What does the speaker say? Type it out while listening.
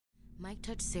Mike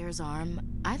touched Sarah's arm,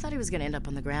 I thought he was gonna end up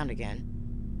on the ground again.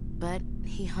 But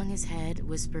he hung his head,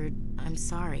 whispered, "I'm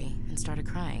sorry," and started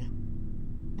crying.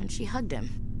 And she hugged him.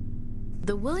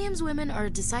 The Williams women are a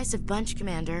decisive bunch,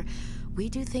 Commander. We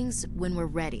do things when we're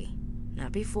ready.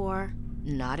 Not before,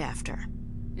 not after.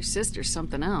 Your sister's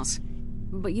something else.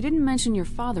 But you didn't mention your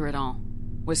father at all.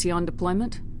 Was he on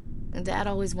deployment? Dad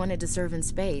always wanted to serve in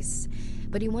space,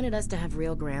 but he wanted us to have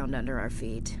real ground under our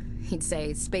feet. He'd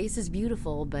say, "Space is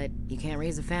beautiful, but you can't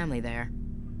raise a family there."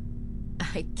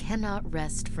 I cannot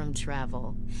rest from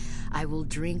travel. I will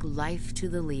drink life to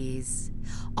the lees.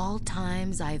 All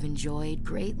times I have enjoyed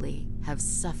greatly, have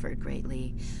suffered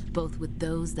greatly, both with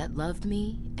those that loved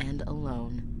me and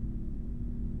alone.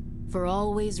 For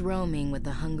always roaming with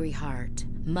a hungry heart,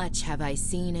 much have I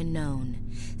seen and known,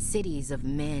 cities of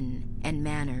men and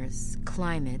manners,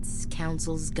 climates,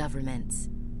 councils, governments.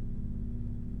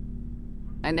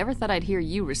 I never thought I'd hear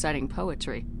you reciting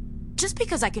poetry. Just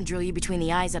because I can drill you between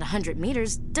the eyes at 100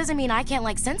 meters doesn't mean I can't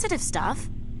like sensitive stuff.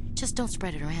 Just don't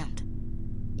spread it around.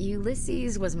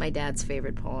 Ulysses was my dad's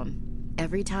favorite poem.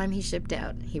 Every time he shipped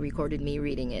out, he recorded me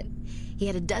reading it. He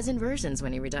had a dozen versions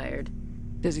when he retired.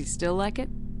 Does he still like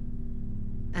it?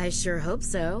 I sure hope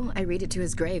so. I read it to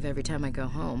his grave every time I go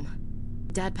home.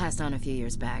 Dad passed on a few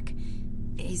years back.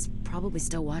 He's probably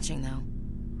still watching, though.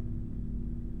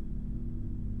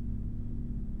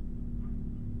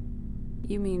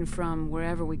 You mean from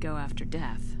wherever we go after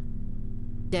death?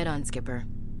 Dead on, Skipper.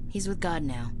 He's with God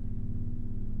now.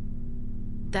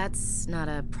 That's not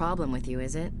a problem with you,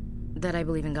 is it? That I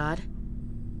believe in God?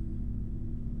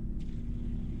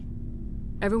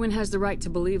 Everyone has the right to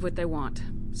believe what they want.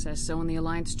 Says so in the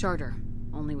Alliance Charter,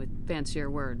 only with fancier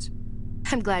words.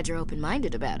 I'm glad you're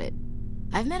open-minded about it.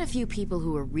 I've met a few people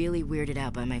who are really weirded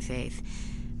out by my faith.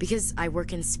 Because I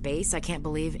work in space, I can't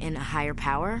believe in a higher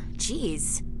power?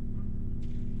 Jeez.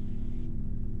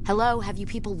 Hello, have you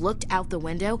people looked out the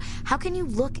window? How can you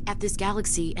look at this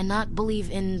galaxy and not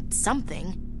believe in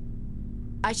something?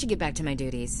 I should get back to my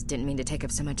duties. Didn't mean to take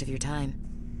up so much of your time.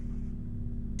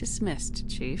 Dismissed,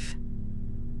 Chief.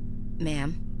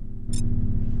 Ma'am.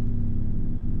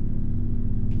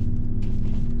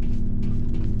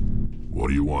 What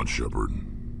do you want, Shepard?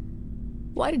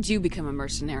 Why did you become a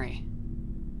mercenary?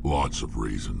 Lots of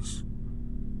reasons.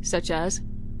 Such as?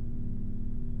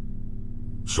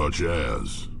 Such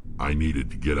as, I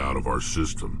needed to get out of our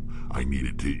system. I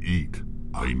needed to eat.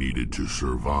 I needed to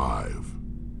survive.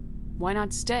 Why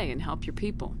not stay and help your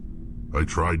people? I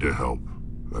tried to help.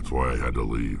 That's why I had to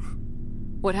leave.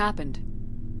 What happened?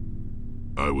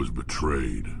 I was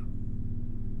betrayed.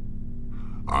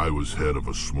 I was head of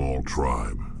a small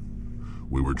tribe.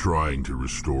 We were trying to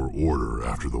restore order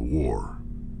after the war,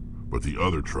 but the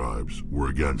other tribes were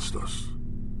against us.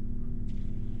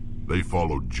 They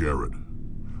followed Jared,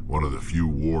 one of the few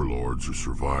warlords who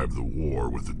survived the war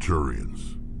with the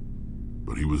Turians.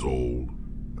 But he was old,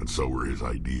 and so were his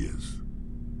ideas.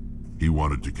 He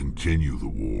wanted to continue the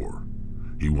war.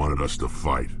 He wanted us to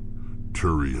fight.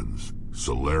 Turians,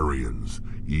 Solarians,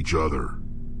 each other.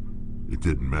 It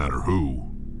didn't matter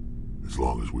who, as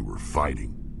long as we were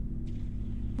fighting.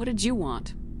 What did you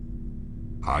want?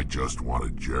 I just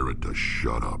wanted Jared to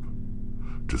shut up,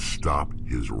 to stop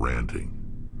his ranting.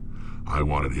 I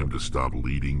wanted him to stop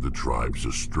leading the tribes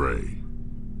astray.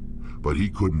 But he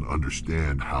couldn't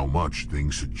understand how much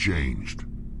things had changed.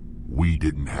 We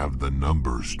didn't have the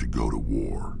numbers to go to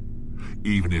war.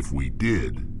 Even if we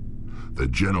did, the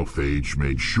genophage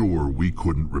made sure we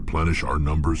couldn't replenish our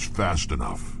numbers fast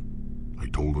enough. I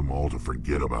told them all to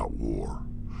forget about war.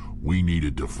 We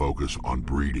needed to focus on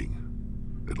breeding,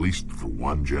 at least for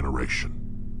one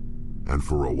generation. And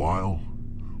for a while,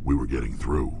 we were getting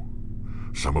through.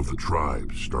 Some of the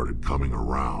tribes started coming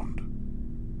around.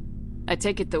 I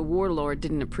take it the warlord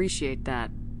didn't appreciate that.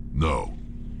 No,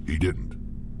 he didn't.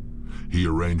 He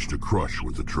arranged a crush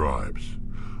with the tribes,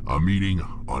 a meeting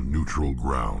on neutral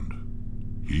ground.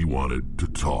 He wanted to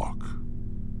talk.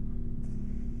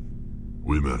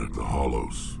 We met at the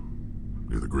Hollows,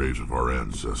 near the graves of our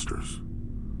ancestors.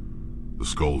 The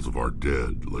skulls of our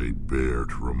dead laid bare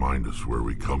to remind us where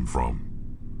we come from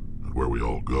and where we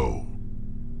all go.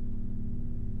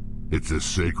 It's as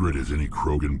sacred as any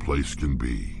Krogan place can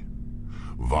be.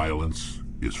 Violence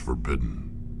is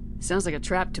forbidden. Sounds like a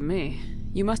trap to me.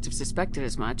 You must have suspected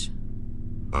as much.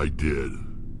 I did.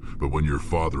 But when your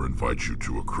father invites you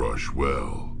to a crush,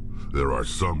 well, there are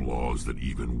some laws that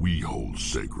even we hold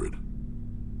sacred.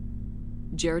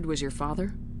 Jared was your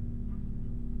father?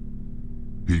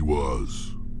 He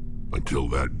was, until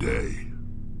that day.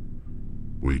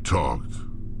 We talked,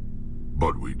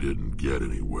 but we didn't get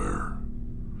anywhere.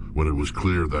 When it was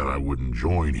clear that I wouldn't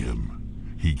join him,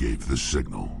 he gave the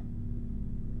signal.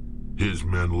 His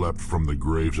men leapt from the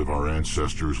graves of our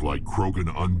ancestors like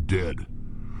Krogan undead.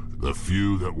 The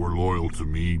few that were loyal to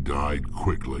me died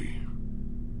quickly.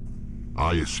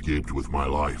 I escaped with my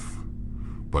life,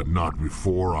 but not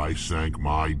before I sank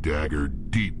my dagger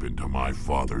deep into my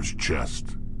father's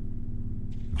chest.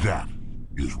 That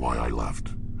is why I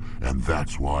left, and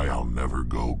that's why I'll never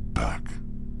go back.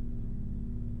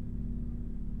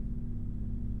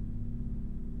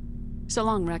 So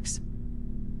long, Rex.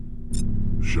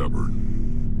 Shepard.